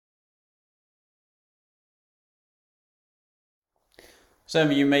Some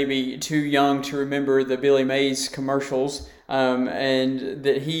of you may be too young to remember the Billy Mays commercials, and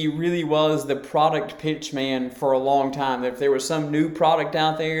that he really was the product pitch man for a long time. That if there was some new product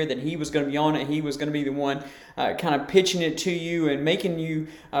out there, that he was going to be on it. He was going to be the one kind of pitching it to you and making you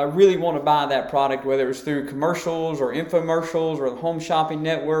really want to buy that product, whether it was through commercials or infomercials or the Home Shopping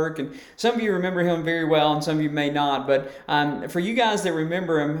Network. And some of you remember him very well, and some of you may not. But for you guys that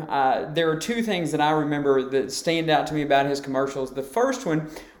remember him, there are two things that I remember that stand out to me about his commercials. The first one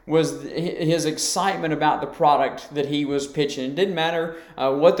was his excitement about the product that he was pitching. It didn't matter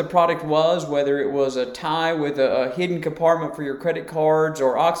what the product was, whether it was a tie with a hidden compartment for your credit cards,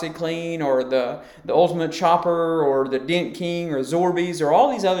 or OxyClean, or the Ultimate Chopper, or the Dent King, or Zorbies, or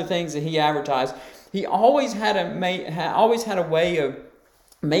all these other things that he advertised. He always had a way of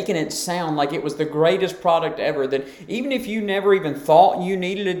making it sound like it was the greatest product ever, that even if you never even thought you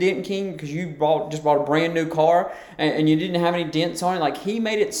needed a Dent King because you just bought a brand new car and you didn't have any dents on it, like he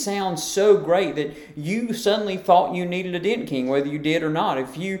made it sound so great that you suddenly thought you needed a Dent King, whether you did or not.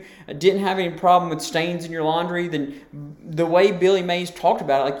 If you didn't have any problem with stains in your laundry, then the way Billy Mays talked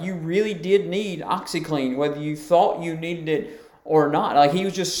about it, like you really did need OxyClean, whether you thought you needed it or not. Like he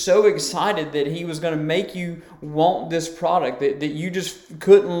was just so excited that he was going to make you want this product, that you just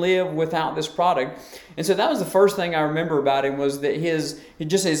couldn't live without this product. And so that was the first thing I remember about him, was that his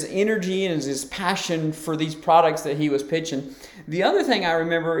energy and his passion for these products that he was pitching. The other thing I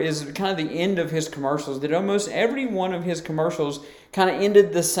remember is kind of the end of his commercials, that almost every one of his commercials kind of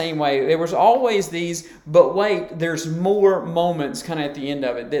ended the same way. There was always these, but wait, there's more moments kind of at the end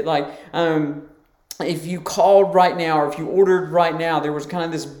of it. That like, if you called right now, or if you ordered right now, there was kind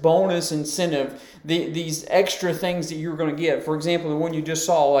of this bonus incentive, these extra things that you were going to get. For example, the one you just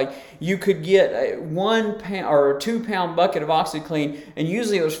saw, like you could get a 1 pound or a 2 pound bucket of OxyClean, and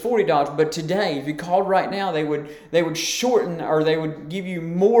usually it was $40. But today, if you called right now, they would shorten, or they would give you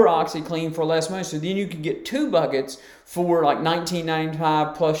more OxyClean for less money. So then you could get 2 buckets for like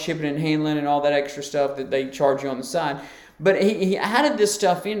 $19.95 plus shipping and handling and all that extra stuff that they charge you on the side. But he added this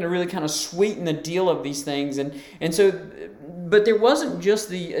stuff in to really kind of sweeten the deal of these things. And so, but there wasn't just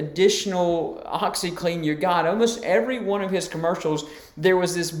the additional OxyClean you got. Almost every one of his commercials, there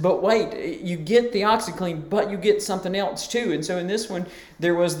was this, but wait, you get the OxyClean, but you get something else too. And so in this one,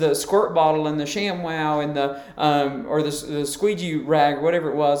 there was the squirt bottle and the ShamWow and the squeegee rag, whatever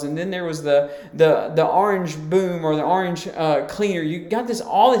it was. And then there was the orange boom, or the orange cleaner. You got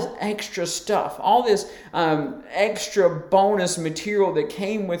all this extra stuff, all this extra bonus material that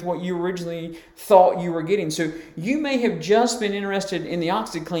came with what you originally thought you were getting. So you may have just been interested in the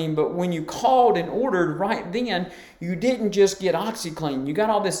OxyClean, but when you called and ordered right then, you didn't just get OxyClean. You got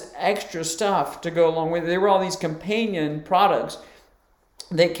all this extra stuff to go along with it. There were all these companion products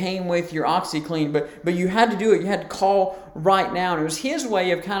that came with your OxyClean, but you had to do it. You had to call right now. And it was his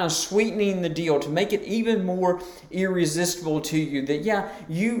way of kind of sweetening the deal to make it even more irresistible to you. That, yeah,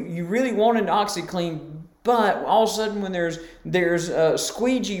 you really wanted OxyClean, but all of a sudden when there's a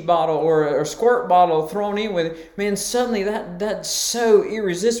squeegee bottle or a squirt bottle thrown in with it, man, suddenly that's so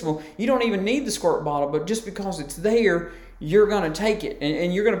irresistible. You don't even need the squirt bottle, but just because it's there, you're going to take it,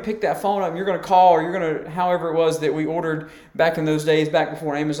 and you're going to pick that phone up, and you're going to call, or you're going to, however it was that we ordered back in those days, back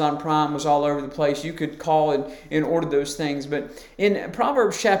before Amazon Prime was all over the place, you could call and order those things. But in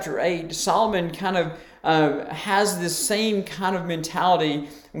Proverbs chapter 8, Solomon kind of has this same kind of mentality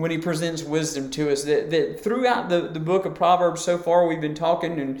when he presents wisdom to us, that throughout the book of Proverbs so far, we've been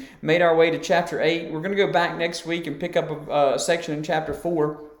talking and made our way to chapter 8. We're going to go back next week and pick up a section in chapter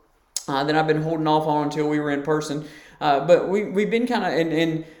 4 that I've been holding off on until we were in person. But we've been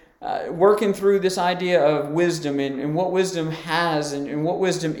kind of working through this idea of wisdom and what wisdom has and what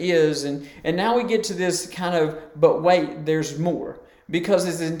wisdom is. And now we get to this kind of, but wait, there's more. Because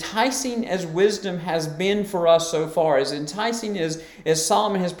as enticing as wisdom has been for us so far, as enticing as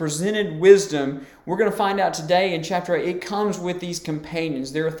Solomon has presented wisdom, we're going to find out today in chapter 8, it comes with these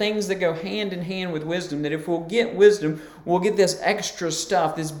companions. There are things that go hand in hand with wisdom, that if we'll get wisdom, we'll get this extra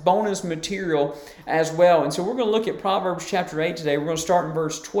stuff, this bonus material as well. And so we're going to look at Proverbs chapter 8 today. We're going to start in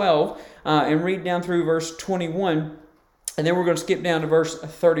verse 12 and read down through verse 21. And then we're going to skip down to verse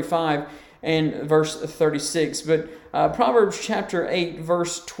 35 and verse 36. But Proverbs chapter 8,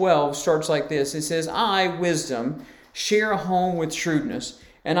 verse 12 starts like this. It says, I, wisdom, share a home with shrewdness,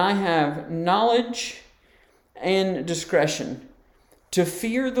 and I have knowledge and discretion. To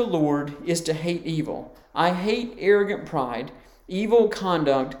fear the Lord is to hate evil. I hate arrogant pride, evil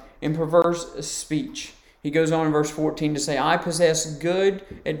conduct, and perverse speech. He goes on in verse 14 to say, I possess good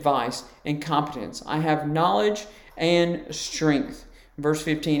advice and competence. I have knowledge and strength. Verse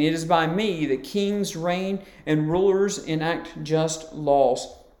 15, it is by me that kings reign and rulers enact just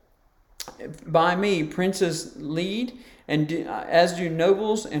laws. By me princes lead, and as do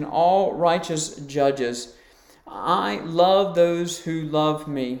nobles and all righteous judges. I love those who love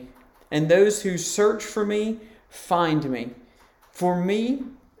me, and those who search for me find me.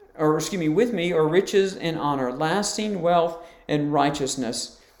 With me are riches and honor, lasting wealth and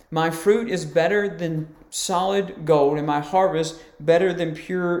righteousness. My fruit is better than solid gold, and my harvest better than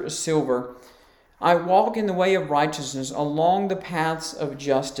pure silver. I walk in the way of righteousness along the paths of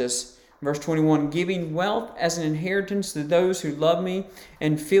justice. Verse 21, giving wealth as an inheritance to those who love me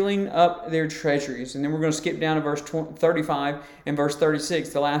and filling up their treasuries. And then we're going to skip down to verse 35 and verse 36,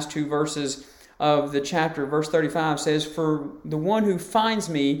 the last two verses of the chapter. Verse 35 says, for the one who finds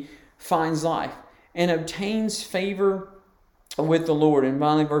me finds life and obtains favor with the Lord. And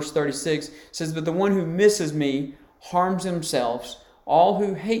finally, verse 36 says, but the one who misses me harms themselves. All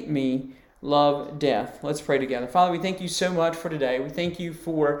who hate me love death. Let's pray together. Father, we thank you so much for today. We thank you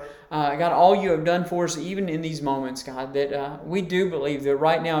for, God, all you have done for us, even in these moments, God, that we do believe that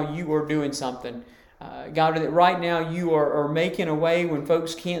right now you are doing something. God, that right now you are making a way when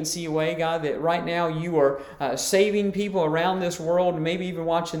folks can't see a way. God, that right now you are saving people around this world, and maybe even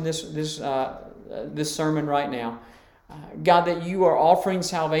watching this sermon right now. God, that you are offering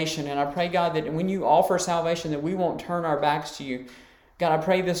salvation, and I pray, God, that when you offer salvation, that we won't turn our backs to you. God, I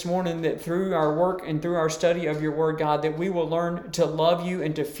pray this morning that through our work and through our study of your word, God, that we will learn to love you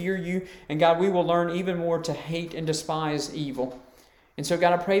and to fear you. And God, we will learn even more to hate and despise evil. And so,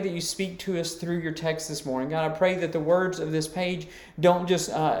 God, I pray that you speak to us through your text this morning. God, I pray that the words of this page don't just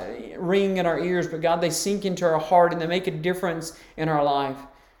ring in our ears, but God, they sink into our heart and they make a difference in our life.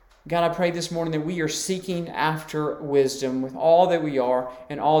 God, I pray this morning that we are seeking after wisdom with all that we are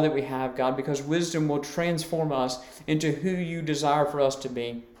and all that we have, God, because wisdom will transform us into who you desire for us to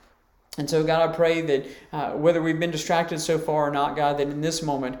be. And so, God, I pray that whether we've been distracted so far or not, God, that in this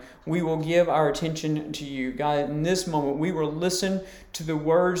moment we will give our attention to you. God, in this moment we will listen to the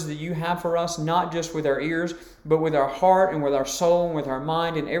words that you have for us, not just with our ears, but with our heart and with our soul and with our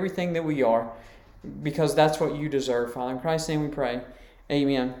mind and everything that we are, because that's what you deserve, Father. In Christ's name we pray.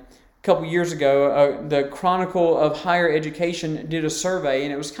 Amen. A couple years ago, the Chronicle of Higher Education did a survey,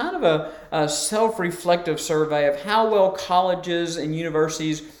 and it was kind of a self-reflective survey of how well colleges and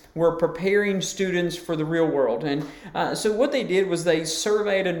universities were preparing students for the real world. And so what they did was they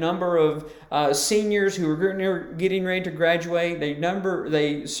surveyed a number of seniors who were getting ready to graduate.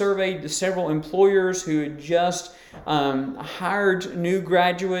 They surveyed several employers who had just hired new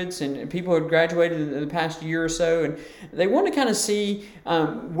graduates and people who had graduated in the past year or so. And they wanted to kind of see,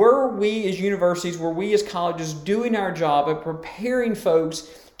 were we as universities, were we as colleges doing our job at preparing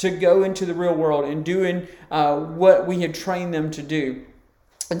folks to go into the real world and doing what we had trained them to do.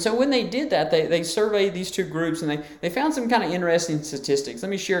 And so when they did that, they surveyed these two groups, and they found some kind of interesting statistics. Let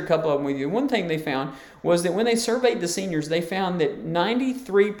me share a couple of them with you. One thing they found was that when they surveyed the seniors, they found that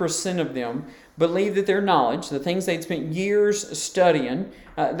 93% of them believed that their knowledge, the things they'd spent years studying,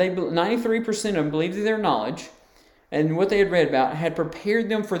 93% of them believed that their knowledge and what they had read about had prepared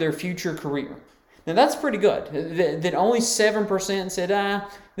them for their future career. Now that's pretty good. That only 7% said,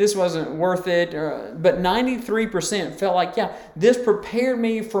 this wasn't worth it. But 93% felt like, yeah, this prepared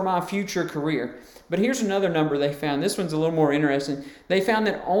me for my future career. But here's another number they found. This one's a little more interesting. They found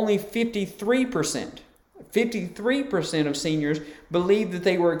that only 53% of seniors believed that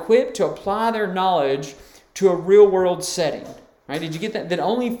they were equipped to apply their knowledge to a real-world setting. Right? Did you get that? That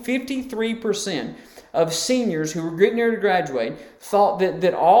only 53% of seniors who were getting ready to graduate thought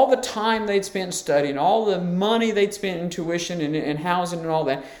that all the time they'd spent studying, all the money they'd spent in tuition and housing and all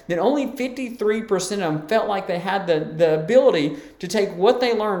that only 53% of them felt like they had the ability to take what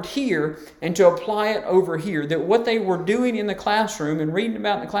they learned here and to apply it over here. That what they were doing in the classroom and reading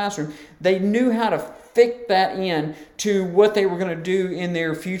about in the classroom, they knew how to fit that in to what they were going to do in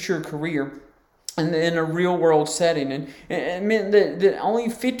their future career and in a real world setting. And it meant that only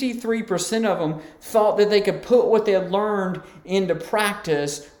 53% of them thought that they could put what they had learned into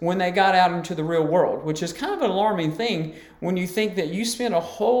practice when they got out into the real world, which is kind of an alarming thing when you think that you spent a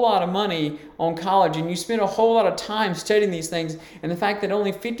whole lot of money on college and you spent a whole lot of time studying these things, and the fact that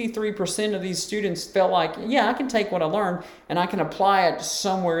only 53% of these students felt like, yeah, I can take what I learned and I can apply it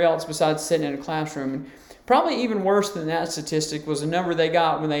somewhere else besides sitting in a classroom. And probably even worse than that statistic was the number they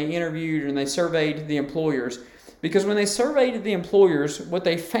got when they interviewed and they surveyed the employers. Because when they surveyed the employers, what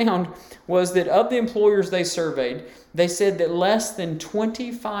they found was that of the employers they surveyed, they said that less than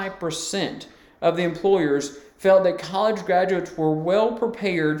 25% of the employers felt that college graduates were well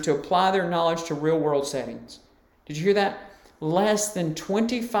prepared to apply their knowledge to real-world settings. Did you hear that? less than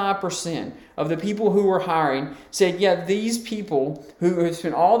 25% of the people who were hiring said, yeah, these people who have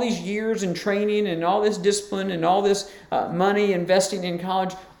spent all these years in training and all this discipline and all this money investing in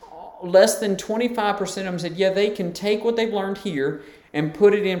college, less than 25% of them said, yeah, they can take what they've learned here and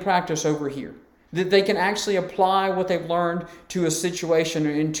put it in practice over here. That they can actually apply what they've learned to a situation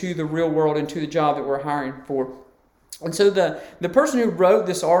and to the real world and to the job that we're hiring for. And so the person who wrote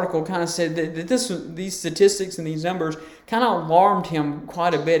this article kind of said that these statistics and these numbers kind of alarmed him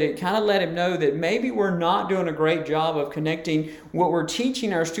quite a bit. It kind of let him know that maybe we're not doing a great job of connecting what we're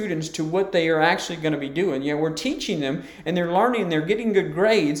teaching our students to what they are actually going to be doing. You know, we're teaching them and they're learning and they're getting good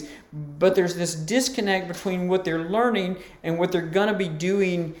grades, but there's this disconnect between what they're learning and what they're going to be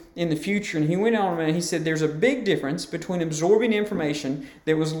doing in the future. And he went on and he said there's a big difference between absorbing information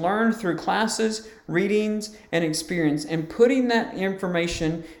that was learned through classes, readings, and experience and putting that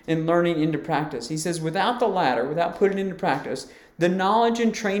information and learning into practice. He says without the latter, without putting it into practice, the knowledge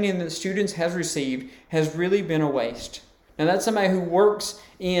and training that students has received has really been a waste. Now that's somebody who works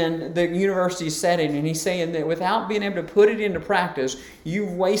in the university setting, and he's saying that without being able to put it into practice,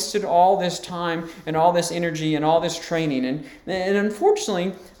 you've wasted all this time and all this energy and all this training. And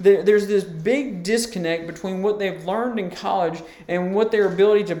unfortunately, there's this big disconnect between what they've learned in college and what their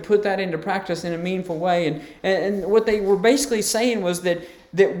ability to put that into practice in a meaningful way. And what they were basically saying was that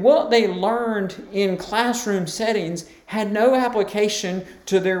what they learned in classroom settings had no application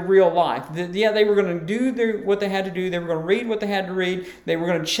to their real life. They were going to do what they had to do. They were going to read what they had to read. They were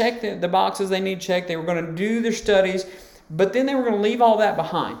going to check the boxes they need to check. They were going to do their studies. But then they were going to leave all that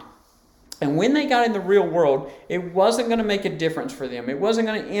behind. And when they got in the real world, it wasn't going to make a difference for them. It wasn't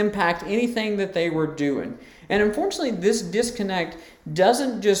going to impact anything that they were doing. And unfortunately, this disconnect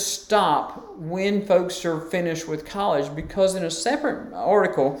doesn't just stop when folks are finished with college, because in a separate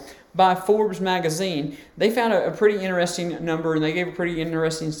article by Forbes magazine, they found a pretty interesting number, and they gave a pretty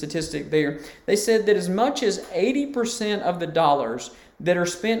interesting statistic there. They said that as much as 80% of the dollars that are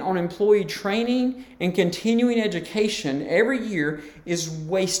spent on employee training and continuing education every year is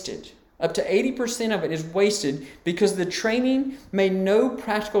wasted. Up to 80% of it is wasted because the training made no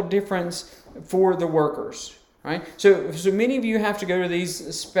practical difference for the workers. Right? So many of you have to go to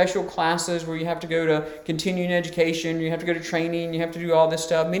these special classes where you have to go to continuing education, you have to go to training, you have to do all this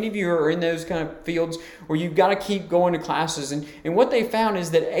stuff. Many of you are in those kind of fields where you've got to keep going to classes. And what they found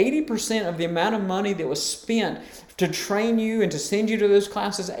is that 80% of the amount of money that was spent to train you and to send you to those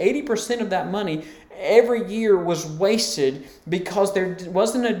classes, 80% of that money every year was wasted because there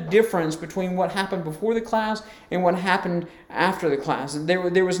wasn't a difference between what happened before the class and what happened after the class.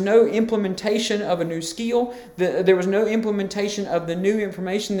 There was no implementation of a new skill. There was no implementation of the new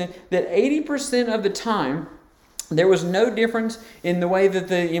information. That 80% of the time, there was no difference in the way that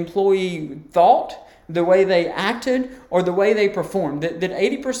the employee thought, the way they acted, or the way they performed. That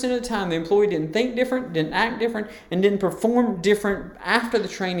 80% of the time the employee didn't think different, didn't act different, and didn't perform different after the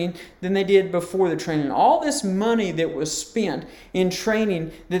training than they did before the training. All this money that was spent in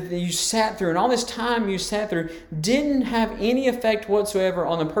training that you sat through, and all this time you sat through, didn't have any effect whatsoever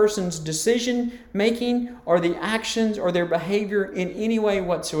on the person's decision making or the actions or their behavior in any way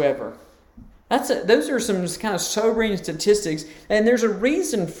whatsoever. Those are some kind of sobering statistics, and there's a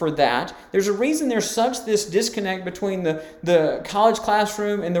reason for that. There's a reason there's such this disconnect between the college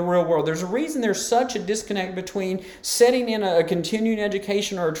classroom and the real world. There's a reason there's such a disconnect between sitting in a continuing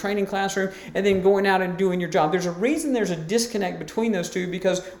education or a training classroom and then going out and doing your job. There's a reason there's a disconnect between those two,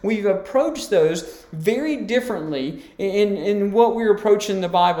 because we've approached those very differently in what we're approaching the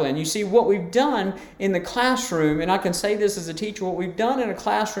Bible in. You see, what we've done in the classroom, and I can say this as a teacher, what we've done in a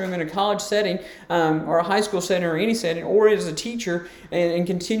classroom in a college setting, or a high school setting or any setting, or as a teacher and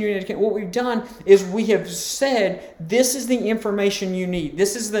continuing education, what we've done is we have said, this is the information you need.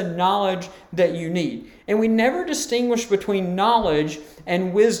 This is the knowledge that you need. And we never distinguish between knowledge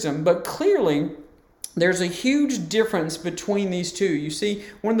and wisdom, but clearly there's a huge difference between these two. You see,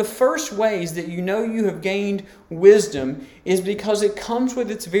 one of the first ways that you know you have gained wisdom is because it comes with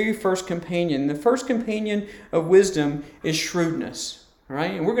its very first companion. The first companion of wisdom is shrewdness.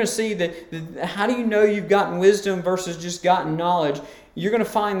 Right? And we're going to see that how do you know you've gotten wisdom versus just gotten knowledge? You're going to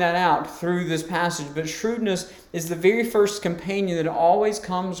find that out through this passage. But shrewdness is the very first companion that always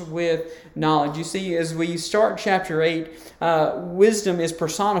comes with knowledge. You see, as we start chapter 8, wisdom is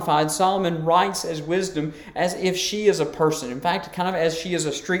personified. Solomon writes as wisdom as if she is a person. In fact, kind of as she is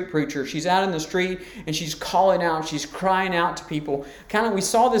a street preacher. She's out in the street and she's calling out, she's crying out to people. We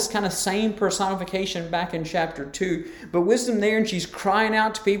saw this kind of same personification back in chapter 2. But wisdom there, and she's crying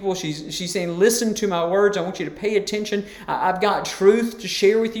out to people. She's saying, listen to my words. I want you to pay attention. I've got truth truth to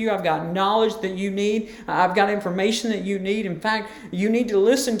share with you. I've got knowledge that you need. I've got information that you need. In fact, you need to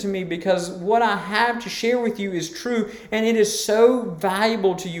listen to me because what I have to share with you is true, and it is so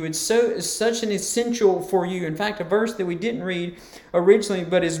valuable to you. It's such an essential for you. In fact, a verse that we didn't read originally,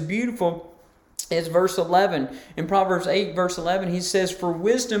 but is beautiful, is verse 11. In Proverbs 8, verse 11, he says, "For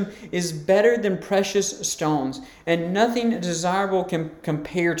wisdom is better than precious stones, and nothing desirable can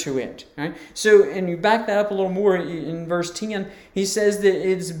compare to it." Right? So, and you back that up a little more in verse 10, he says that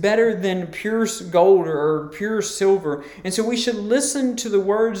it's better than pure gold or pure silver. And so we should listen to the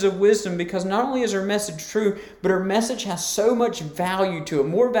words of wisdom, because not only is her message true, but her message has so much value to it.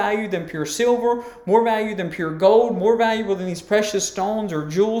 More value than pure silver, more value than pure gold, more valuable than these precious stones or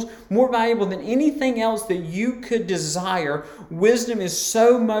jewels, more valuable than anything else that you could desire. Wisdom is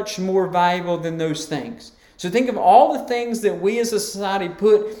so much more valuable than those things. So think of all the things that we as a society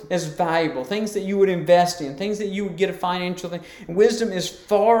put as valuable, things that you would invest in, things that you would get a financial thing. Wisdom is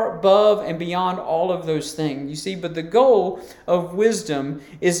far above and beyond all of those things. You see, but the goal of wisdom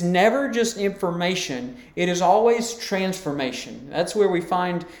is never just information. It is always transformation. That's where we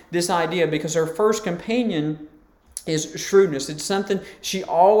find this idea, because our first companion is shrewdness. It's something she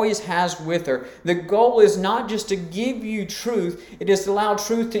always has with her. The goal is not just to give you truth, it is to allow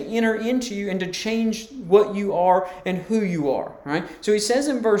truth to enter into you and to change what you are and who you are. Right? So he says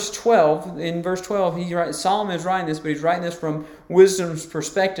in verse 12, Solomon is writing this, but he's writing this from wisdom's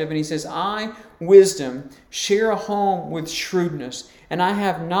perspective, and he says, "I, wisdom, share a home with shrewdness, and I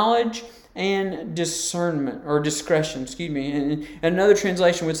have knowledge and discernment," or discretion, And another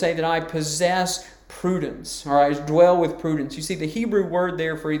translation would say that I possess prudence, or I dwell with prudence. You see, the Hebrew word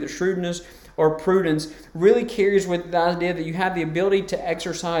there for either shrewdness or prudence really carries with the idea that you have the ability to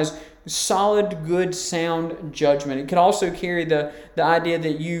exercise solid, good, sound judgment. It could also carry the idea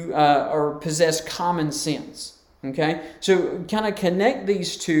that you possess common sense. Okay, so kind of connect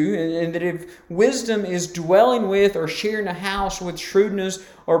these two, and that if wisdom is dwelling with or sharing a house with shrewdness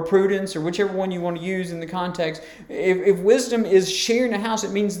or prudence, or whichever one you want to use in the context, if wisdom is sharing a house,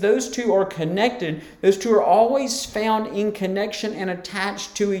 it means those two are connected. Those two are always found in connection and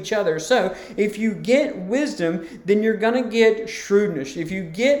attached to each other. So if you get wisdom, then you're going to get shrewdness. If you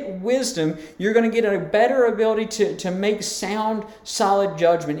get wisdom, you're going to get a better ability to make sound, solid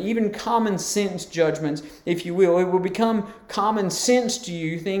judgment, even common sense judgments, if you will. It will become common sense to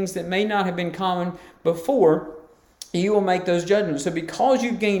you, things that may not have been common before. You will make those judgments. So because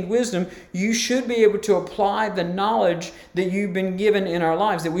you've gained wisdom, you should be able to apply the knowledge that you've been given in our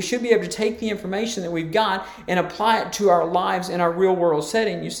lives. That we should be able to take the information that we've got and apply it to our lives in our real world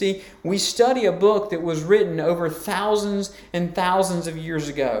setting. You see, we study a book that was written over thousands and thousands of years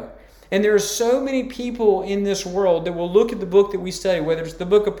ago. And there are so many people in this world that will look at the book that we study, whether it's the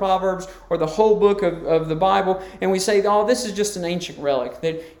book of Proverbs or the whole book of the Bible, and we say, oh, this is just an ancient relic.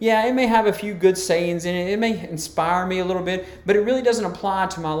 That, yeah, it may have a few good sayings in it. It may inspire me a little bit, but it really doesn't apply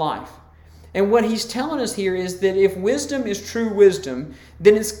to my life. And what he's telling us here is that if wisdom is true wisdom,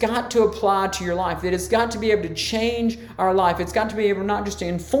 then it's got to apply to your life. That it's got to be able to change our life. It's got to be able not just to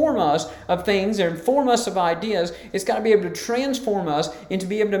inform us of things or inform us of ideas. It's got to be able to transform us into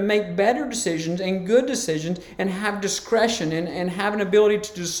be able to make better decisions and good decisions and have discretion and have an ability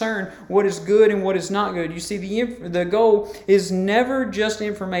to discern what is good and what is not good. You see, the goal is never just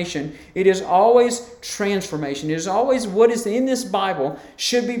information. It is always transformation. It is always what is in this Bible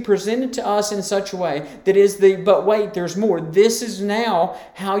should be presented to us in such a way that is but wait, there's more. This is now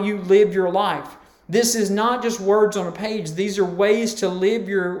how you live your life. This is not just words on a page. These are ways to live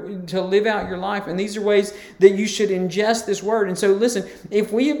out your life, and these are ways that you should ingest this word. And so listen,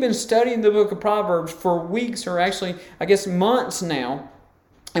 if we have been studying the book of Proverbs for weeks, or actually I guess months now,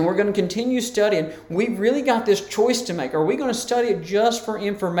 and we're going to continue studying, we've really got this choice to make. Are we going to study it just for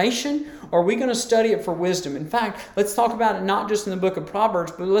information, or are we going to study it for wisdom? In fact, let's talk about it not just in the book of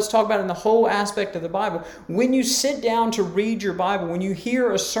Proverbs, but let's talk about it in the whole aspect of the Bible. When you sit down to read your Bible, when you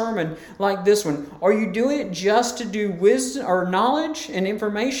hear a sermon like this one, are you doing it just to do wisdom or knowledge and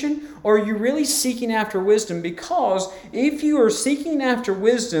information, or are you really seeking after wisdom? Because if you are seeking after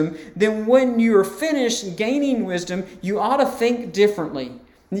wisdom, then when you're finished gaining wisdom, you ought to think differently.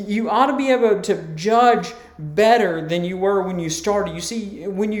 You ought to be able to judge better than you were when you started. You see,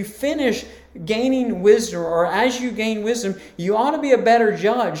 when you finish gaining wisdom, or as you gain wisdom, you ought to be a better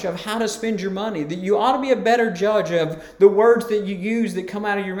judge of how to spend your money. That you ought to be a better judge of the words that you use that come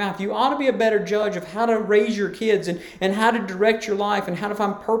out of your mouth. You ought to be a better judge of how to raise your kids and how to direct your life and how to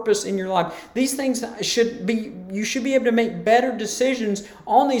find purpose in your life. These things you should be able to make better decisions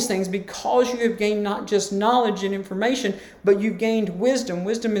on these things because you have gained not just knowledge and information, but you've gained wisdom.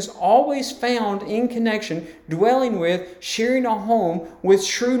 Wisdom is always found in connection information, dwelling with, sharing a home with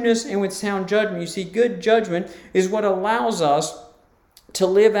shrewdness and with sound judgment. You see, good judgment is what allows us to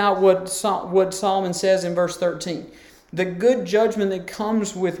live out what Solomon says in verse 13. The good judgment that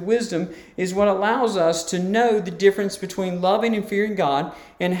comes with wisdom is what allows us to know the difference between loving and fearing God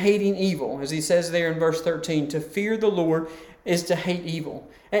and hating evil. As he says there in verse 13, to fear the Lord is to hate evil.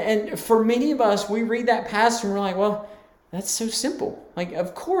 And for many of us, we read that passage and we're like, well, that's so simple. Like,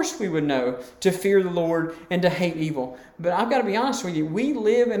 of course we would know to fear the Lord and to hate evil. But I've got to be honest with you, we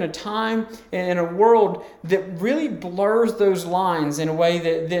live in a time and in a world that really blurs those lines in a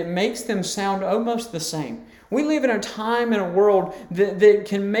way that makes them sound almost the same. We live in a time and a world that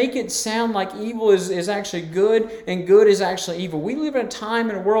can make it sound like evil is actually good and good is actually evil. We live in a time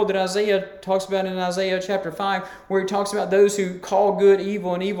and a world that Isaiah talks about in Isaiah chapter 5, where he talks about those who call good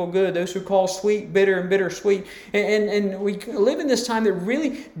evil and evil good, those who call sweet bitter and bitter sweet. And we live in this time that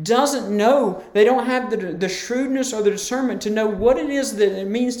really doesn't know, they don't have the shrewdness or the discernment to know what it is that it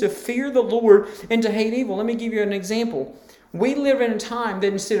means to fear the Lord and to hate evil. Let me give you an example. We live in a time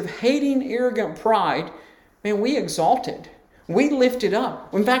that instead of hating arrogant pride, man, we exalt it. We lift it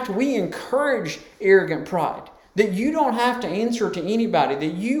up. In fact, we encourage arrogant pride. That you don't have to answer to anybody.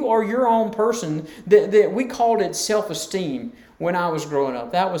 That you are your own person. That we called it self-esteem when I was growing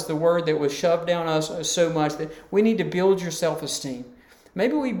up. That was the word that was shoved down us so much that we need to build your self-esteem.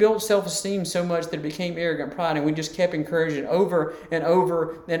 Maybe we built self-esteem so much that it became arrogant pride and we just kept encouraging it over and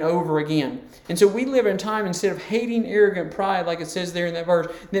over and over again. And so we live in a time, instead of hating arrogant pride, like it says there in that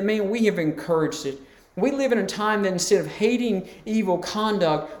verse, that man, we have encouraged it. We live in a time that instead of hating evil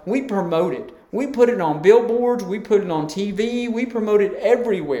conduct, we promote it. We put it on billboards, we put it on TV, we promote it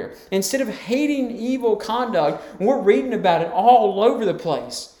everywhere. Instead of hating evil conduct, we're reading about it all over the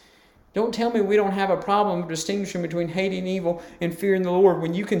place. Don't tell me we don't have a problem distinguishing between hating evil and fearing the Lord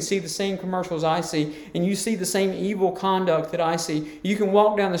when you can see the same commercials I see and you see the same evil conduct that I see. You can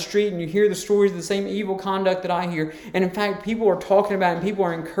walk down the street and you hear the stories of the same evil conduct that I hear. And in fact, people are talking about it and people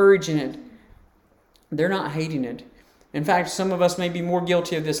are encouraging it. They're not hating it. In fact, some of us may be more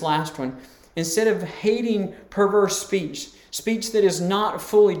guilty of this last one. Instead of hating perverse speech that is not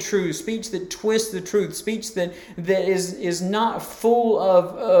fully true, speech that twists the truth, speech that is not full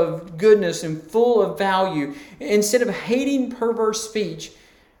of goodness and full of value, instead of hating perverse speech,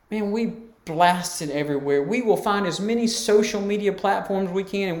 man, we blast it everywhere. We will find as many social media platforms we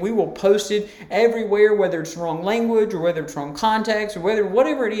can and we will post it everywhere, whether it's wrong language or whether it's wrong context or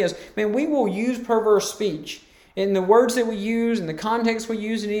whatever it is. Man, we will use perverse speech in the words that we use and the context we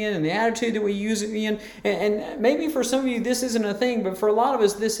use it in and the attitude that we use it in. And maybe for some of you this isn't a thing, but for a lot of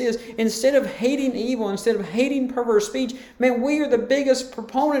us this is. Instead of hating evil, instead of hating perverse speech, man, we are the biggest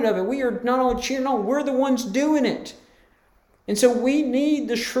proponent of it. We are not only cheering on, we're the ones doing it. And so we need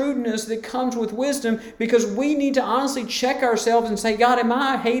the shrewdness that comes with wisdom, because we need to honestly check ourselves and say, God, am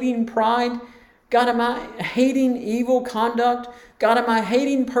I hating pride? God, am I hating evil conduct? God, am I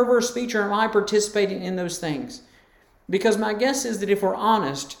hating perverse speech, or am I participating in those things? Because my guess is that if we're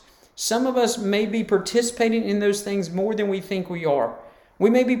honest, some of us may be participating in those things more than we think we are. We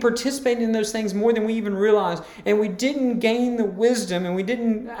may be participating in those things more than we even realize, and we didn't gain the wisdom and we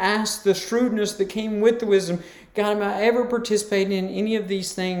didn't ask the shrewdness that came with the wisdom. God, am I ever participating in any of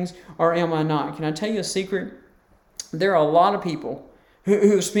these things, or am I not? Can I tell you a secret? There are a lot of people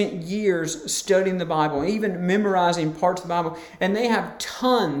who have spent years studying the Bible, even memorizing parts of the Bible, and they have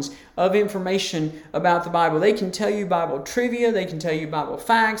tons of information about the Bible. They can tell you Bible trivia, they can tell you Bible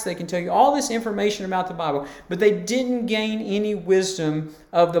facts, they can tell you all this information about the Bible, but they didn't gain any wisdom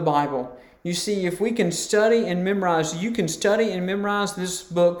of the Bible. You see, if we can study and memorize, you can study and memorize this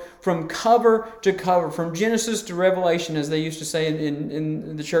book from cover to cover, from Genesis to Revelation, as they used to say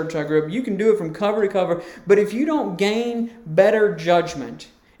in the church I grew up. You can do it from cover to cover, but if you don't gain better judgment,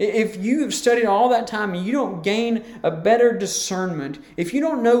 if you have studied all that time and you don't gain a better discernment, if you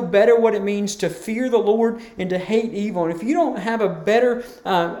don't know better what it means to fear the Lord and to hate evil, and if you don't have a better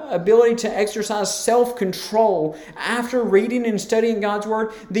ability to exercise self-control after reading and studying God's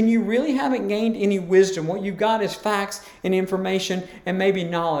Word, then you really haven't gained any wisdom. What you've got is facts and information and maybe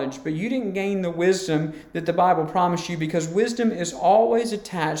knowledge, but you didn't gain the wisdom that the Bible promised you, because wisdom is always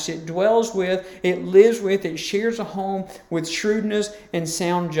attached. It dwells with, it lives with, it shares a home with shrewdness and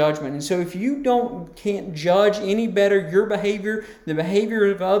sound judgment. And so if you can't judge any better your behavior, the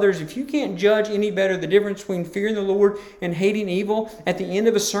behavior of others, if you can't judge any better the difference between fearing the Lord and hating evil at the end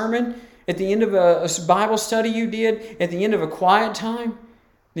of a sermon, at the end of a Bible study you did, at the end of a quiet time,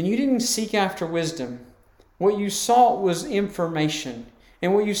 then you didn't seek after wisdom. What you sought was information,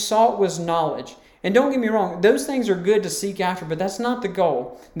 and what you sought was knowledge. And don't get me wrong, those things are good to seek after, but that's not the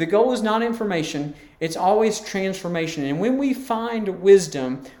goal. The goal is not information, it's always transformation. And when we find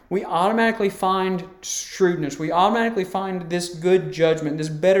wisdom, we automatically find shrewdness. We automatically find this good judgment, this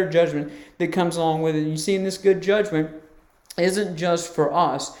better judgment that comes along with it. You see, in this good judgment isn't just for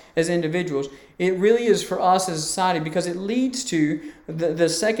us as individuals. It really is for us as a society, because it leads to the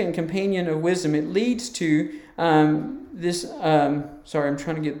second companion of wisdom. It leads to sorry, I'm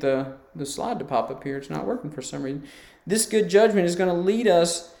trying to get the slide to pop up here. It's not working for some reason. This good judgment is going to lead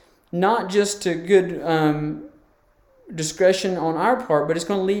us not just to good discretion on our part, but it's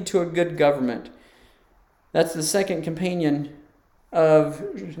going to lead to a good government. That's the second companion of,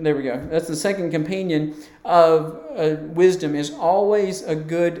 there we go. That's the second companion of wisdom, is always a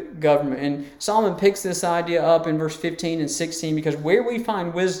good government. And Solomon picks this idea up in verse 15 and 16, because where we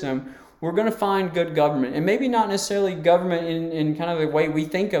find wisdom, we're going to find good government. And maybe not necessarily government in kind of the way we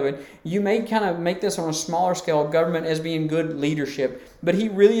think of it. You may kind of make this on a smaller scale, government as being good leadership. But he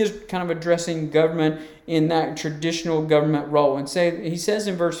really is kind of addressing government in that traditional government role. And he says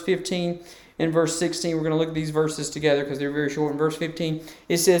in verse 15 and verse 16, we're going to look at these verses together because they're very short. In verse 15,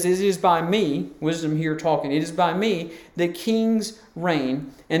 it says, "It is by me," wisdom here talking, "it is by me that kings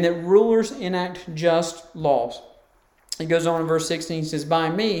reign and that rulers enact just laws." It goes on in verse 16, he says, "By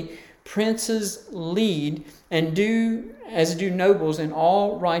me princes lead and do as do nobles and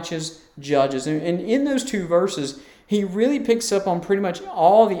all righteous judges." And in those two verses, he really picks up on pretty much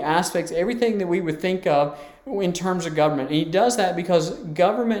all the aspects, everything that we would think of in terms of government. And he does that because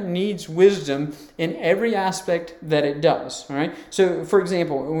government needs wisdom in every aspect that it does. All right. So, for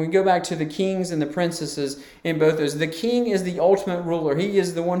example, when we go back to the kings and the princesses in both those, the king is the ultimate ruler. He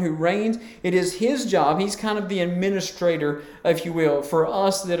is the one who reigns. It is his job. He's kind of the administrator, if you will. For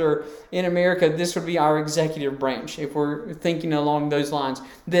us that are in America, this would be our executive branch, if we're thinking along those lines.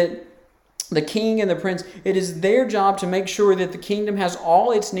 That the king and the prince, it is their job to make sure that the kingdom has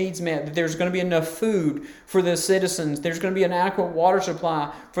all its needs met, that there's going to be enough food for the citizens, there's going to be an adequate water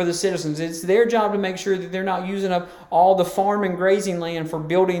supply for the citizens. It's their job to make sure that they're not using up all the farm and grazing land for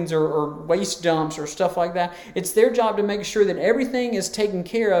buildings or waste dumps or stuff like that. It's their job to make sure that everything is taken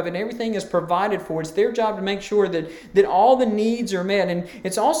care of and everything is provided for. It's their job to make sure that all the needs are met. And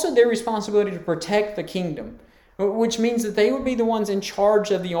it's also their responsibility to protect the kingdom, which means that they would be the ones in charge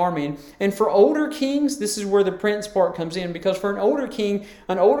of the army. And for older kings, this is where the prince part comes in, because for an older king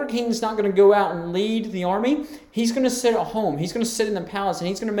is not going to go out and lead the army. He's going to sit at home. He's going to sit in the palace, and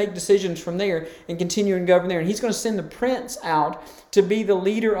he's going to make decisions from there and continue and govern there. And he's going to send the prince out to be the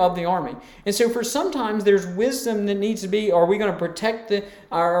leader of the army. And so for sometimes there's wisdom that needs to be, are we going to protect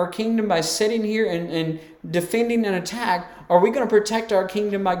our kingdom by sitting here and defending an attack? Are we going to protect our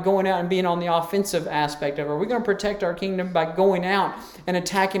kingdom by going out and being on the offensive aspect of it? Are we going to protect our kingdom by going out and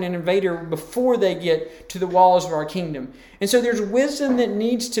attacking an invader before they get to the walls of our kingdom? And so there's wisdom that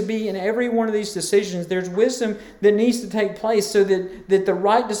needs to be in every one of these decisions. There's wisdom that needs to take place so that the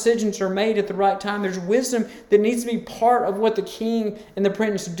right decisions are made at the right time. There's wisdom that needs to be part of what the king and the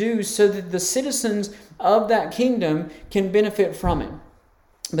prince do so that the citizens of that kingdom can benefit from it.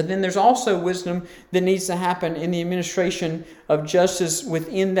 But then there's also wisdom that needs to happen in the administration of justice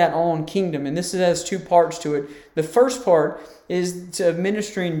within that own kingdom. And this has two parts to it. The first part is to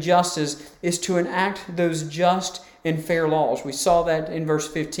administering justice is to enact those just and fair laws. We saw that in verse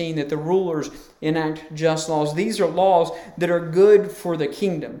 15, that the rulers enact just laws. These are laws that are good for the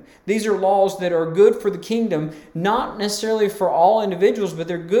kingdom. These are laws that are good for the kingdom, not necessarily for all individuals, but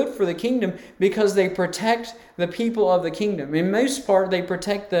they're good for the kingdom because they protect the people of the kingdom. In most part, they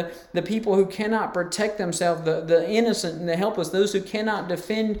protect the people who cannot protect themselves, the innocent and the helpless, those who cannot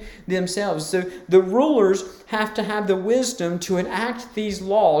defend themselves. So the rulers have to have the wisdom to enact these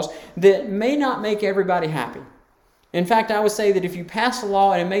laws that may not make everybody happy. In fact, I would say that if you pass a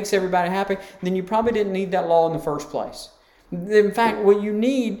law and it makes everybody happy, then you probably didn't need that law in the first place. In fact, what you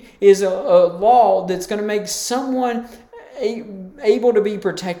need is a law that's going to make someone able to be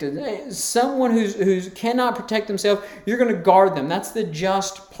protected. Someone who cannot protect themselves, you're going to guard them. That's the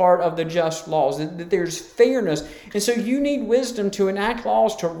just part of the just laws, that there's fairness. And so you need wisdom to enact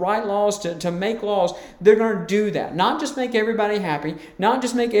laws, to write laws, to make laws. They're going to do that. Not just make everybody happy, not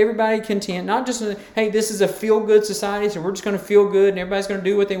just make everybody content, not just, hey, this is a feel-good society, so we're just going to feel good and everybody's going to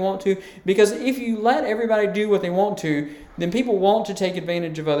do what they want to. Because if you let everybody do what they want to, then people want to take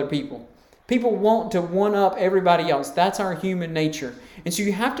advantage of other people. People want to one-up everybody else. That's our human nature. And so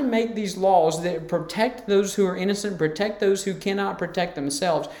you have to make these laws that protect those who are innocent, protect those who cannot protect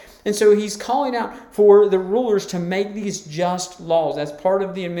themselves. And so he's calling out for the rulers to make these just laws. That's part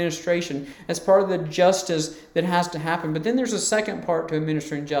of the administration. That's part of the justice that has to happen. But then there's a second part to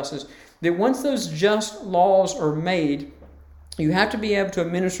administering justice, that once those just laws are made, you have to be able to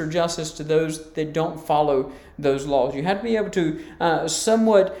administer justice to those that don't follow those laws. You have to be able to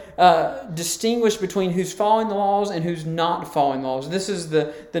somewhat distinguish between who's following the laws and who's not following the laws. This is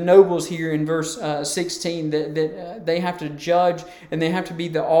the nobles here in verse 16, that they have to judge, and they have to be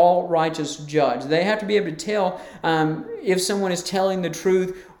the all-righteous judge. They have to be able to tell if someone is telling the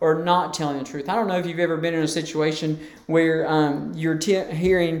truth or not telling the truth. I don't know if you've ever been in a situation where you're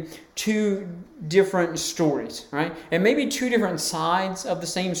hearing two different stories, right? And maybe two different sides of the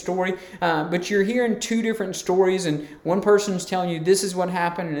same story, but you're hearing two different stories, and one person's telling you this is what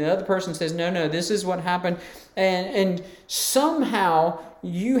happened, and the other person says, no, this is what happened. And somehow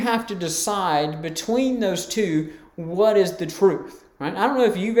you have to decide between those two what is the truth, right? I don't know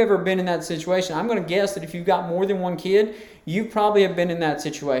if you've ever been in that situation. I'm going to guess that if you've got more than one kid, you probably have been in that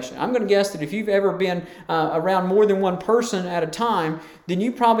situation. I'm going to guess that if you've ever been around more than one person at a time, then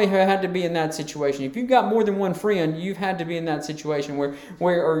you probably have had to be in that situation. If you've got more than one friend, you've had to be in that situation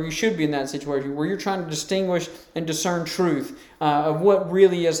or you should be in that situation where you're trying to distinguish and discern truth of what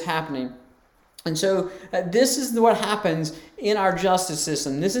really is happening. And so this is what happens in our justice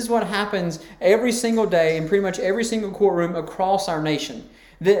system. This is what happens every single day in pretty much every single courtroom across our nation.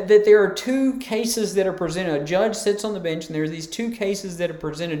 That there are two cases that are presented. A judge sits on the bench, and there's these two cases that are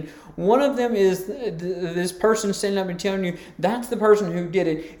presented. One of them is this person standing up and telling you that's the person who did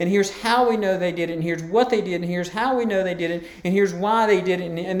it, and here's how we know they did it, and here's what they did, and here's how we know they did it, and here's why they did it.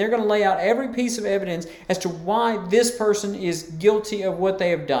 And they're going to lay out every piece of evidence as to why this person is guilty of what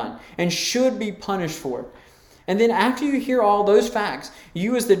they have done and should be punished for it. And then after you hear all those facts,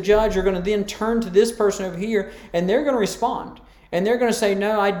 you as the judge are going to then turn to this person over here, and they're going to respond. And they're going to say,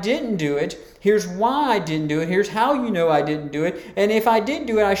 no, I didn't do it. Here's why I didn't do it. Here's how you know I didn't do it. And if I did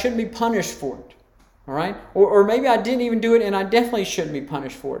do it, I shouldn't be punished for it. All right? Or maybe I didn't even do it, and I definitely shouldn't be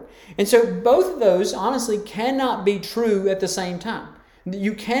punished for it. And so both of those, honestly, cannot be true at the same time.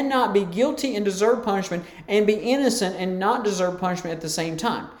 You cannot be guilty and deserve punishment and be innocent and not deserve punishment at the same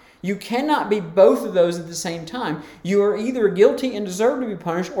time. You cannot be both of those at the same time. You are either guilty and deserve to be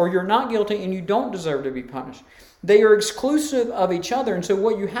punished, or you're not guilty and you don't deserve to be punished. They are exclusive of each other. And so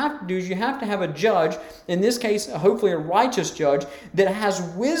what you have to do is you have to have a judge, in this case, hopefully a righteous judge, that has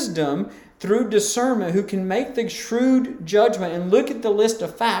wisdom through discernment, who can make the shrewd judgment and look at the list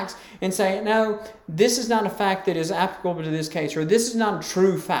of facts and say, no, this is not a fact that is applicable to this case, or this is not a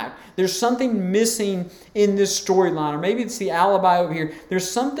true fact. There's something missing in this storyline, or maybe it's the alibi over here. There's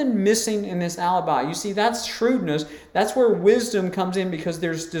something missing in this alibi. You see, that's shrewdness. That's where wisdom comes in, because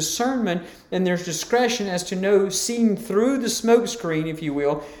there's discernment and there's discretion as to know, seeing through the smoke screen, if you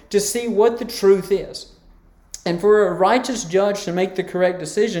will, to see what the truth is. And for a righteous judge to make the correct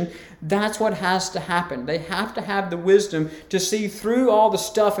decision, that's what has to happen. They have to have the wisdom to see through all the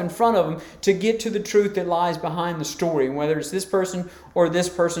stuff in front of them to get to the truth that lies behind the story. And whether it's this person,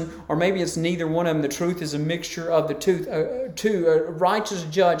 or maybe it's neither one of them, the truth is a mixture of the two. A righteous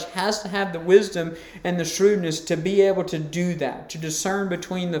judge has to have the wisdom and the shrewdness to be able to do that, to discern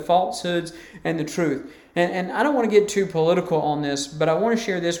between the falsehoods and the truth. And I don't want to get too political on this, but I want to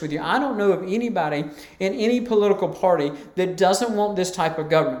share this with you. I don't know of anybody in any political party that doesn't want this type of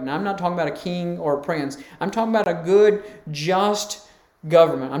government. Now, I'm not talking about a king or a prince. I'm talking about a good, just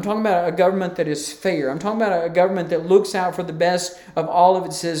government. I'm talking about a government that is fair. I'm talking about a government that looks out for the best of all of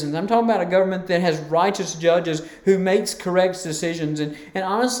its citizens. I'm talking about a government that has righteous judges who makes correct decisions. And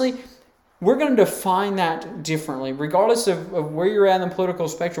honestly, we're going to define that differently. Regardless of where you're at in the political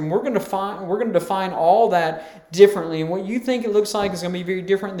spectrum, we're going to define all that differently. And what you think it looks like is going to be very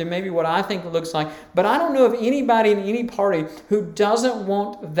different than maybe what I think it looks like. But I don't know of anybody in any party who doesn't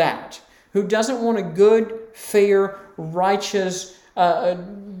want that, who doesn't want a good, fair, righteous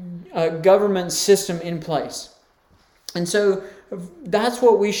government system in place. And so that's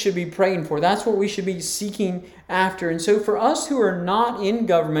what we should be praying for. That's what we should be seeking after. And so for us who are not in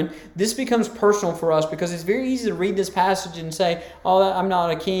government, this becomes personal for us, because it's very easy to read this passage and say, oh, I'm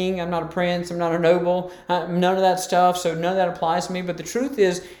not a king, I'm not a prince, I'm not a noble, none of that stuff, so none of that applies to me. But the truth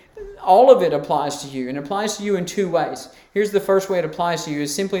is, all of it applies to you, and it applies to you in two ways. Here's the first way it applies to you,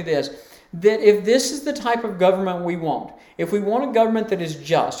 is simply this: that if this is the type of government we want, if we want a government that is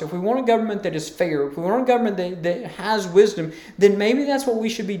just, if we want a government that is fair, if we want a government that has wisdom, then maybe that's what we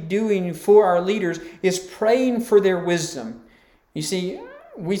should be doing for our leaders, is praying for their wisdom. You see,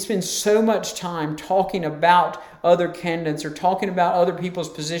 we spend so much time talking about other candidates or talking about other people's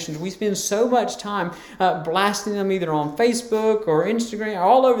positions. We spend so much time blasting them either on Facebook or Instagram or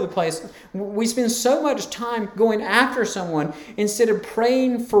all over the place. We spend so much time going after someone instead of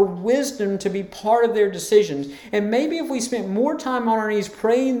praying for wisdom to be part of their decisions. And maybe if we spent more time on our knees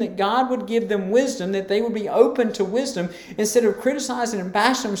praying that God would give them wisdom, that they would be open to wisdom, instead of criticizing and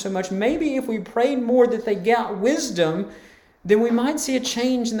bashing them so much, maybe if we prayed more that they got wisdom, then we might see a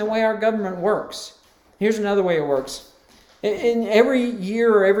change in the way our government works. Here's another way it works. In every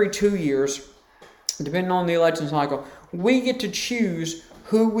year or every 2 years, depending on the election cycle, we get to choose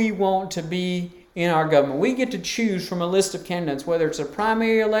who we want to be in our government. We get to choose from a list of candidates, whether it's a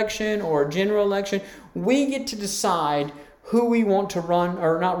primary election or a general election. We get to decide who we want to run,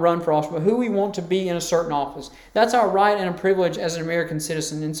 or not run for office, but who we want to be in a certain office. That's our right and a privilege as an American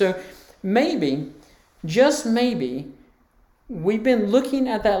citizen. And so maybe, just maybe, we've been looking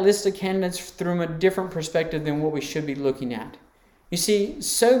at that list of candidates from a different perspective than what we should be looking at. You see,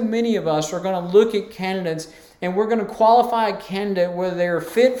 so many of us are going to look at candidates and we're going to qualify a candidate whether they're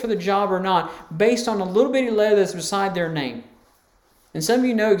fit for the job or not based on a little bitty letter that's beside their name. And some of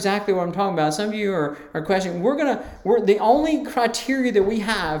you know exactly what I'm talking about. Some of you are questioning. We're the only criteria that we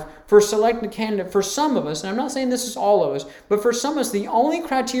have for selecting a candidate for some of us, and I'm not saying this is all of us, but for some of us, the only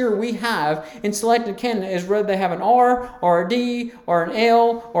criteria we have in selecting a candidate is whether they have an R or a D or an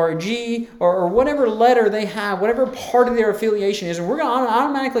L or a G or whatever letter they have, whatever party their affiliation is, and we're going to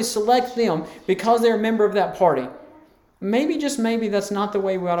automatically select them because they're a member of that party. Maybe, just maybe, that's not the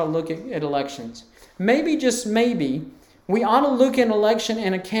way we ought to look at elections. Maybe, just maybe, we ought to look at an election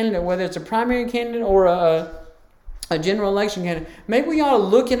and a candidate, whether it's a primary candidate or a general election candidate, maybe we ought to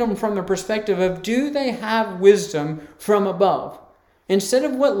look at them from the perspective of, do they have wisdom from above? Instead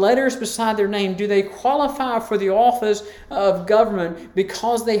of what letters beside their name, do they qualify for the office of government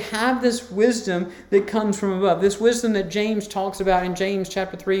because they have this wisdom that comes from above? This wisdom that James talks about in James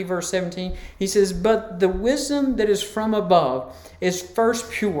chapter 3, verse 17. He says, "But the wisdom that is from above is first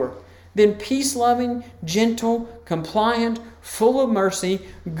pure, then peace-loving, gentle, compliant, full of mercy,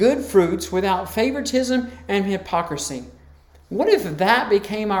 good fruits, without favoritism and hypocrisy." What if that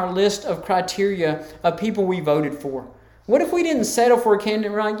became our list of criteria of people we voted for? What if we didn't settle for a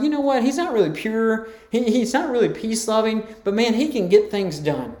candidate? We're like, you know what? He's not really pure. He's not really peace-loving, but man, he can get things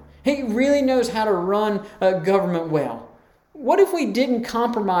done. He really knows how to run a government well. What if we didn't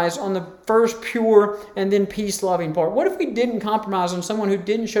compromise on the first pure and then peace-loving part? What if we didn't compromise on someone who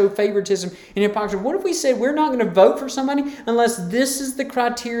didn't show favoritism and hypocrisy? What if we said we're not going to vote for somebody unless this is the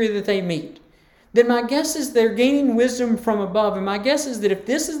criteria that they meet? Then my guess is they're gaining wisdom from above. And my guess is that if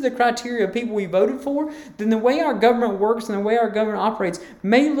this is the criteria of people we voted for, then the way our government works and the way our government operates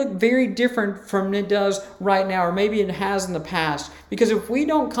may look very different from it does right now, or maybe it has in the past. Because if we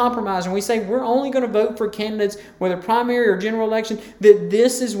don't compromise and we say we're only going to vote for candidates, whether primary or general election, that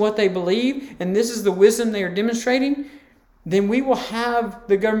this is what they believe and this is the wisdom they are demonstrating, then we will have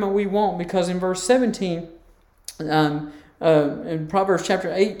the government we want. Because in verse 17, in Proverbs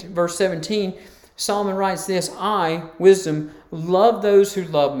chapter 8, verse 17, Solomon writes this: "I, wisdom, love those who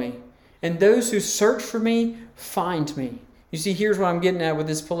love me, and those who search for me find me." You see, here's what I'm getting at with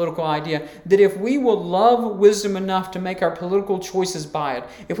this political idea, that if we will love wisdom enough to make our political choices by it,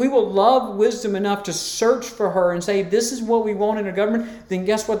 if we will love wisdom enough to search for her and say, this is what we want in a government, then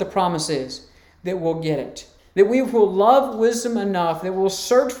guess what the promise is? That we'll get it. That we will love wisdom enough, that we'll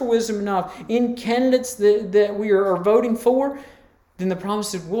search for wisdom enough in candidates that we are voting for, then the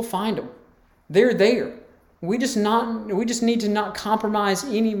promise is we'll find them. They're there. We just need to not compromise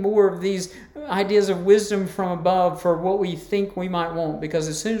any more of these ideas of wisdom from above for what we think we might want. Because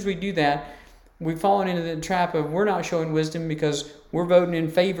as soon as we do that, we've fallen into the trap of we're not showing wisdom because we're voting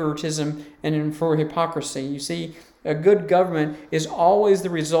in favoritism and for hypocrisy. You see, a good government is always the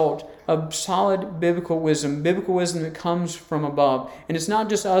result of solid biblical wisdom that comes from above. And it's not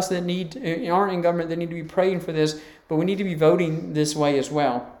just us that aren't in government that need to be praying for this, but we need to be voting this way as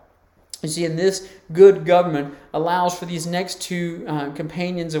well. You see, in this good government allows for these next two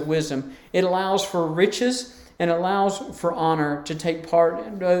companions of wisdom. It allows for riches and allows for honor to take part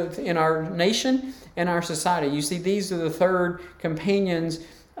in our nation and our society. You see, these are the third companions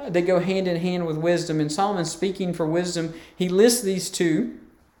that go hand in hand with wisdom. And Solomon, speaking for wisdom, he lists these two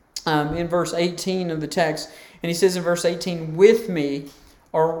in verse 18 of the text. And he says in verse 18, "With me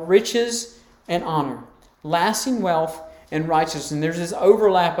are riches and honor, lasting wealth and righteousness." And there's this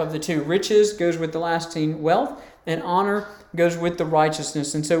overlap of the two. Riches goes with the lasting wealth, and honor goes with the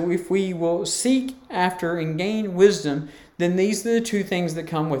righteousness. And so if we will seek after and gain wisdom, then these are the two things that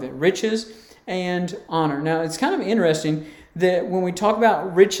come with it: riches and honor. Now, it's kind of interesting that when we talk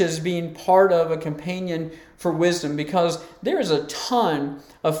about riches being part of a companion for wisdom, because there is a ton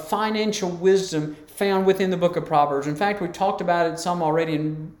of financial wisdom found within the book of Proverbs. In fact, we talked about it some already.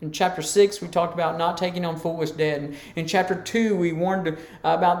 In chapter 6, we talked about not taking on foolish debt. And in chapter 2, we warned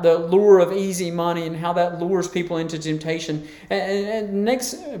about the lure of easy money and how that lures people into temptation. And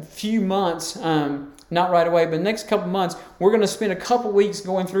next few months, not right away, but next couple months, we're going to spend a couple weeks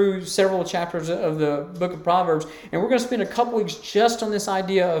going through several chapters of the book of Proverbs, and we're going to spend a couple weeks just on this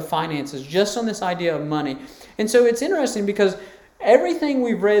idea of finances, just on this idea of money. And so it's interesting because everything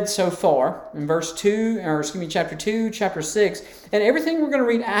we've read so far in chapter 2, chapter 6, and everything we're going to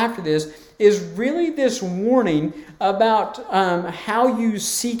read after this is really this warning about how you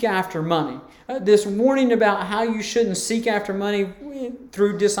seek after money. This warning about how you shouldn't seek after money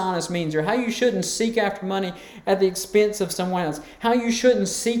through dishonest means, or how you shouldn't seek after money at the expense of someone else, how you shouldn't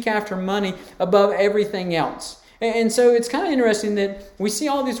seek after money above everything else. And so it's kind of interesting that we see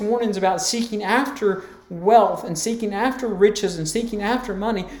all these warnings about seeking after wealth and seeking after riches and seeking after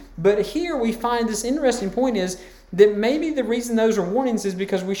money. But here we find this interesting point is that maybe the reason those are warnings is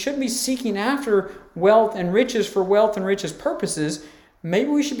because we shouldn't be seeking after wealth and riches for wealth and riches purposes.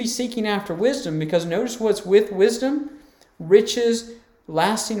 Maybe we should be seeking after wisdom, because notice what's with wisdom: riches,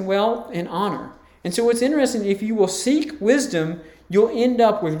 lasting wealth, and honor. And so what's interesting, if you will seek wisdom, you'll end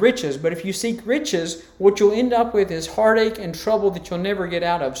up with riches. But if you seek riches, what you'll end up with is heartache and trouble that you'll never get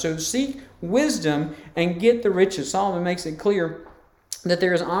out of. So seek wisdom and get the riches. Solomon makes it clear that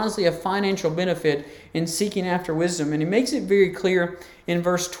there is honestly a financial benefit in seeking after wisdom. And he makes it very clear in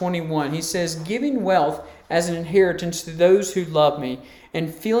verse 21. He says, giving wealth as an inheritance to those who love me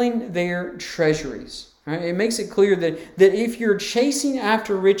and filling their treasuries. Right? It makes it clear that if you're chasing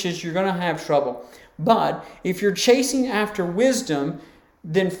after riches, you're going to have trouble. But if you're chasing after wisdom,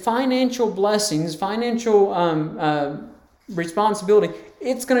 then financial blessings, financial responsibility,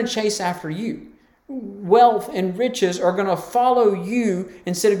 it's going to chase after you. Wealth and riches are going to follow you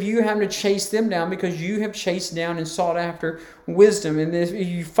instead of you having to chase them down, because you have chased down and sought after wisdom. And if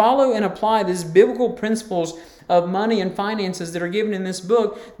you follow and apply these biblical principles of money and finances that are given in this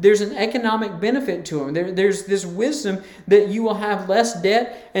book, there's an economic benefit to them. There's this wisdom that you will have less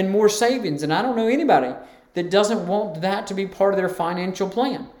debt and more savings. And I don't know anybody that doesn't want that to be part of their financial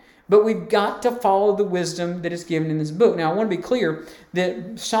plan. But we've got to follow the wisdom that is given in this book. Now, I want to be clear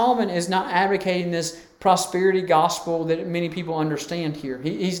that Solomon is not advocating this prosperity gospel that many people understand here.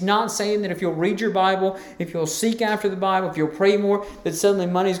 He's not saying that if you'll read your Bible, if you'll seek after the Bible, if you'll pray more, that suddenly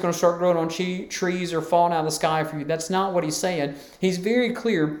money is going to start growing on trees or falling out of the sky for you. That's not what he's saying. He's very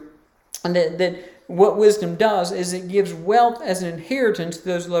clear that what wisdom does is it gives wealth as an inheritance to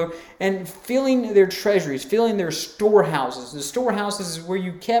those low, and filling their treasuries, filling their storehouses. The storehouses is where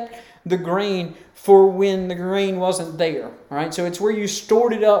you kept the grain for when the grain wasn't there. All right, so it's where you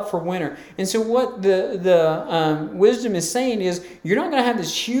stored it up for winter. And so what the wisdom is saying is, you're not going to have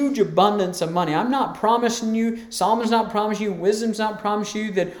this huge abundance of money. I'm not promising you, Solomon's not promising you, wisdom's not promising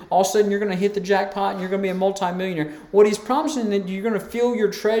you that all of a sudden you're going to hit the jackpot and you're going to be a multimillionaire. What he's promising that you're going to fill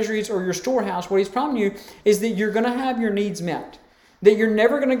your treasuries or your storehouse, what he's promising you is that you're going to have your needs met. That you're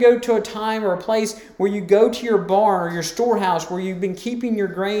never going to go to a time or a place where you go to your barn or your storehouse where you've been keeping your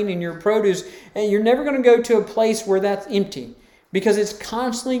grain and your produce, and you're never going to go to a place where that's empty, because it's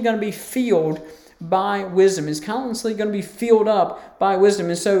constantly going to be filled by wisdom. It's constantly going to be filled up by wisdom.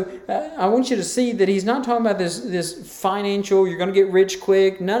 And so I want you to see that he's not talking about this financial, you're going to get rich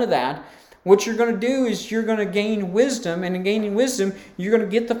quick, none of that. What you're going to do is you're going to gain wisdom, and in gaining wisdom, you're going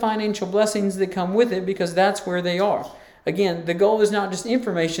to get the financial blessings that come with it, because that's where they are. Again, the goal is not just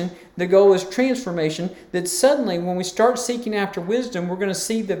information, the goal is transformation, that suddenly when we start seeking after wisdom, we're going to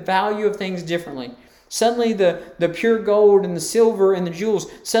see the value of things differently. Suddenly the pure gold and the silver and the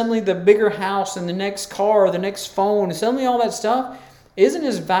jewels, suddenly the bigger house and the next car, the next phone, suddenly all that stuff isn't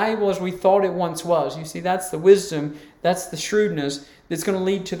as valuable as we thought it once was. You see, that's the wisdom, that's the shrewdness that's going to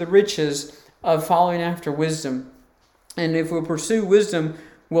lead to the riches of following after wisdom. And if we pursue wisdom,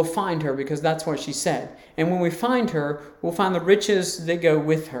 we'll find her, because that's what she said. And when we find her, we'll find the riches that go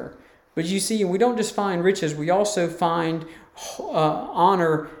with her. But you see, we don't just find riches, we also find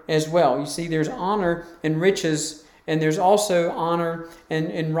honor as well. You see, there's honor and riches, and there's also honor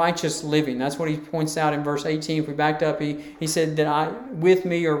and righteous living. That's what he points out in verse 18. If we backed up, he said that with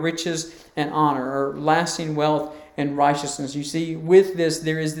me are riches and honor, or lasting wealth and righteousness. You see, with this,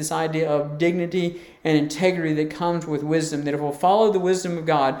 there is this idea of dignity and integrity that comes with wisdom, that if we'll follow the wisdom of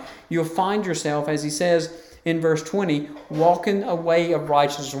God, you'll find yourself, as he says in verse 20, walking a way of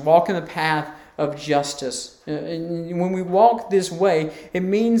righteousness, walking the path of justice. And when we walk this way, it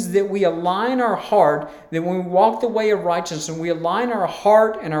means that we align our heart, that when we walk the way of righteousness, and we align our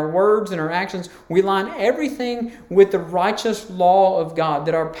heart and our words and our actions, we align everything with the righteous law of God,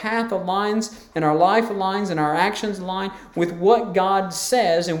 that our path aligns and our life aligns and our actions align with what God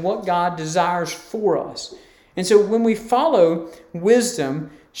says and what God desires for us. And so when we follow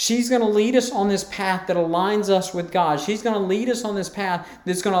wisdom, she's going to lead us on this path that aligns us with God. She's going to lead us on this path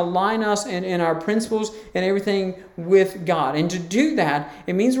that's going to align us in our principles and everything with God. And to do that,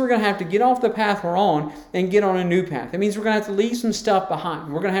 it means we're going to have to get off the path we're on and get on a new path. It means we're going to have to leave some stuff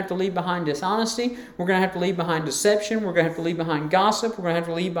behind. We're going to have to leave behind dishonesty. We're going to have to leave behind deception. We're going to have to leave behind gossip. We're going to have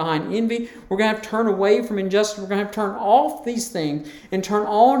to leave behind envy. We're going to have to turn away from injustice. We're going to have to turn off these things and turn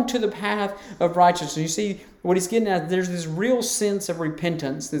on to the path of righteousness. You see, what he's getting at, there's this real sense of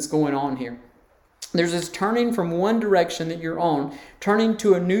repentance that's going on here. There's this turning from one direction that you're on, turning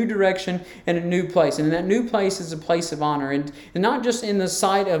to a new direction and a new place. And that new place is a place of honor. And not just in the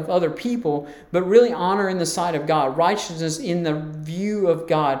sight of other people, but really honor in the sight of God. Righteousness in the view of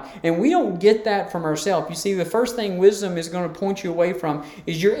God. And we don't get that from ourselves. You see, the first thing wisdom is going to point you away from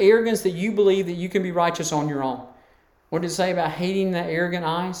is your arrogance that you believe that you can be righteous on your own. What did it say about hating the arrogant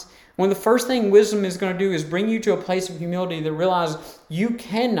eyes? One of the first things wisdom is going to do is bring you to a place of humility that realizes you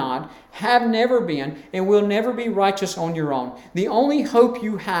cannot, have never been, and will never be righteous on your own. The only hope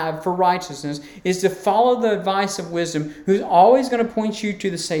you have for righteousness is to follow the advice of wisdom, who's always going to point you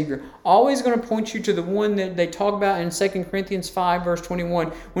to the Savior, always going to point you to the one that they talk about in 2 Corinthians 5, verse 21,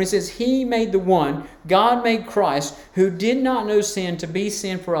 when it says, He made the one, God made Christ, who did not know sin, to be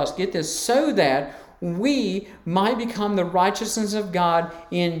sin for us. Get this, so that we might become the righteousness of God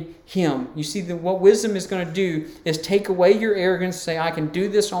in Him. You see, what wisdom is going to do is take away your arrogance, say, I can do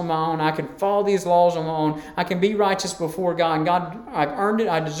this on my own, I can follow these laws on my own, I can be righteous before God, and God, I've earned it,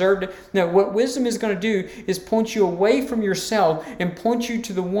 I deserved it. No, what wisdom is going to do is point you away from yourself and point you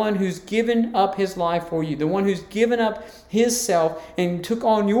to the one who's given up His life for you, the one who's given up His self and took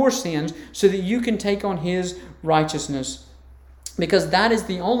on your sins so that you can take on His righteousness. Because that is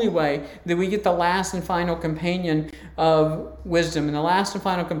the only way that we get the last and final companion of wisdom. And the last and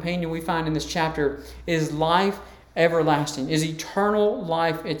final companion we find in this chapter is life everlasting, is eternal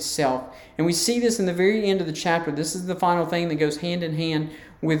life itself. And we see this in the very end of the chapter. This is the final thing that goes hand in hand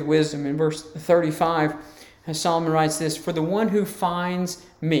with wisdom. In verse 35, Solomon writes this, For the one who finds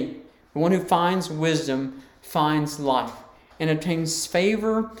me, the one who finds wisdom, finds life and obtains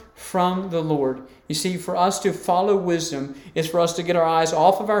favor from the Lord. You see, for us to follow wisdom is for us to get our eyes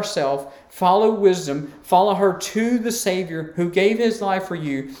off of ourselves, follow wisdom, follow her to the Savior who gave His life for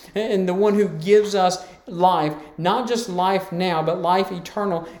you, and the one who gives us life, not just life now, but life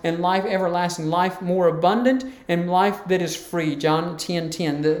eternal and life everlasting, life more abundant and life that is free. John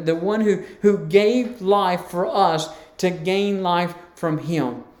 10:10, the one who gave life for us to gain life from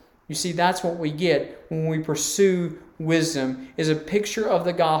Him. You see, that's what we get when we pursue wisdom, is a picture of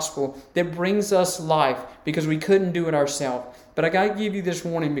the gospel that brings us life because we couldn't do it ourselves. But I got to give you this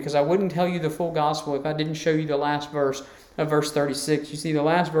warning because I wouldn't tell you the full gospel if I didn't show you the last verse of verse 36. You see, the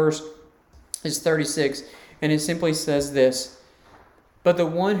last verse is 36, and it simply says this, But the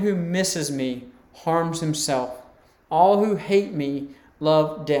one who misses me harms himself. All who hate me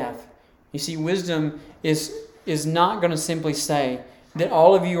love death. You see, wisdom is not going to simply say that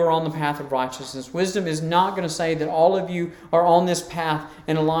all of you are on the path of righteousness. Wisdom is not going to say that all of you are on this path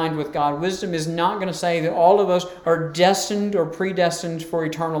and aligned with God. Wisdom is not going to say that all of us are destined or predestined for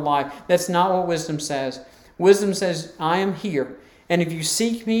eternal life. That's not what wisdom says. Wisdom says, I am here. And if you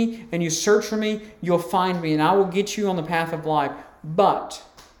seek me and you search for me, you'll find me and I will get you on the path of life. But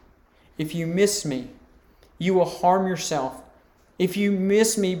if you miss me, you will harm yourself. If you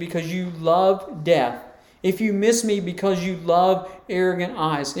miss me because you love death, if you miss me because you love arrogant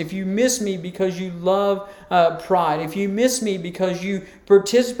eyes, if you miss me because you love pride, if you miss me because you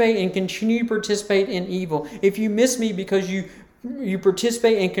participate and continue to participate in evil, if you miss me because you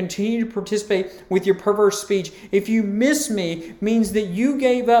participate and continue to participate with your perverse speech, if you miss me means that you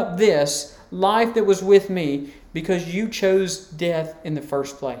gave up this life that was with me because you chose death in the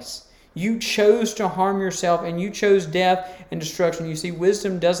first place. You chose to harm yourself and you chose death and destruction. You see,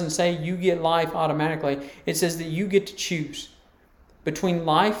 wisdom doesn't say you get life automatically. It says that you get to choose between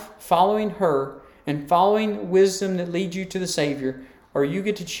life following her and following wisdom that leads you to the Savior, or you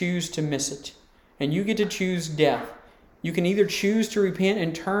get to choose to miss it. And you get to choose death. You can either choose to repent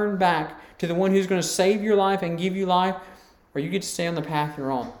and turn back to the one who's going to save your life and give you life, or you get to stay on the path you're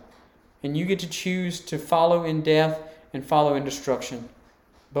on. And you get to choose to follow in death and follow in destruction.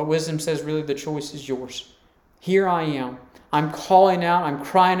 But wisdom says really the choice is yours. Here I am. I'm calling out. I'm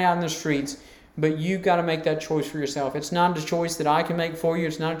crying out in the streets. But you've got to make that choice for yourself. It's not a choice that I can make for you.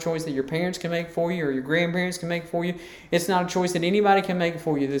 It's not a choice that your parents can make for you or your grandparents can make for you. It's not a choice that anybody can make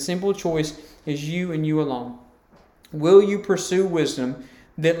for you. The simple choice is you and you alone. Will you pursue wisdom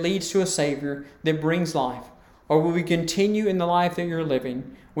that leads to a Savior that brings life? Or will we continue in the life that you're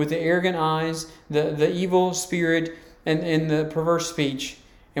living with the arrogant eyes, the evil spirit, and the perverse speech,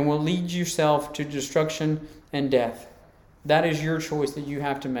 and will lead yourself to destruction and death? That is your choice that you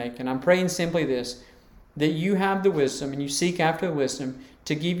have to make. And I'm praying simply this, that you have the wisdom and you seek after the wisdom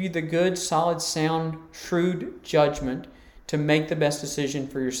to give you the good, solid, sound, shrewd judgment to make the best decision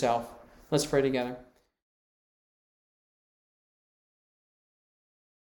for yourself. Let's pray together.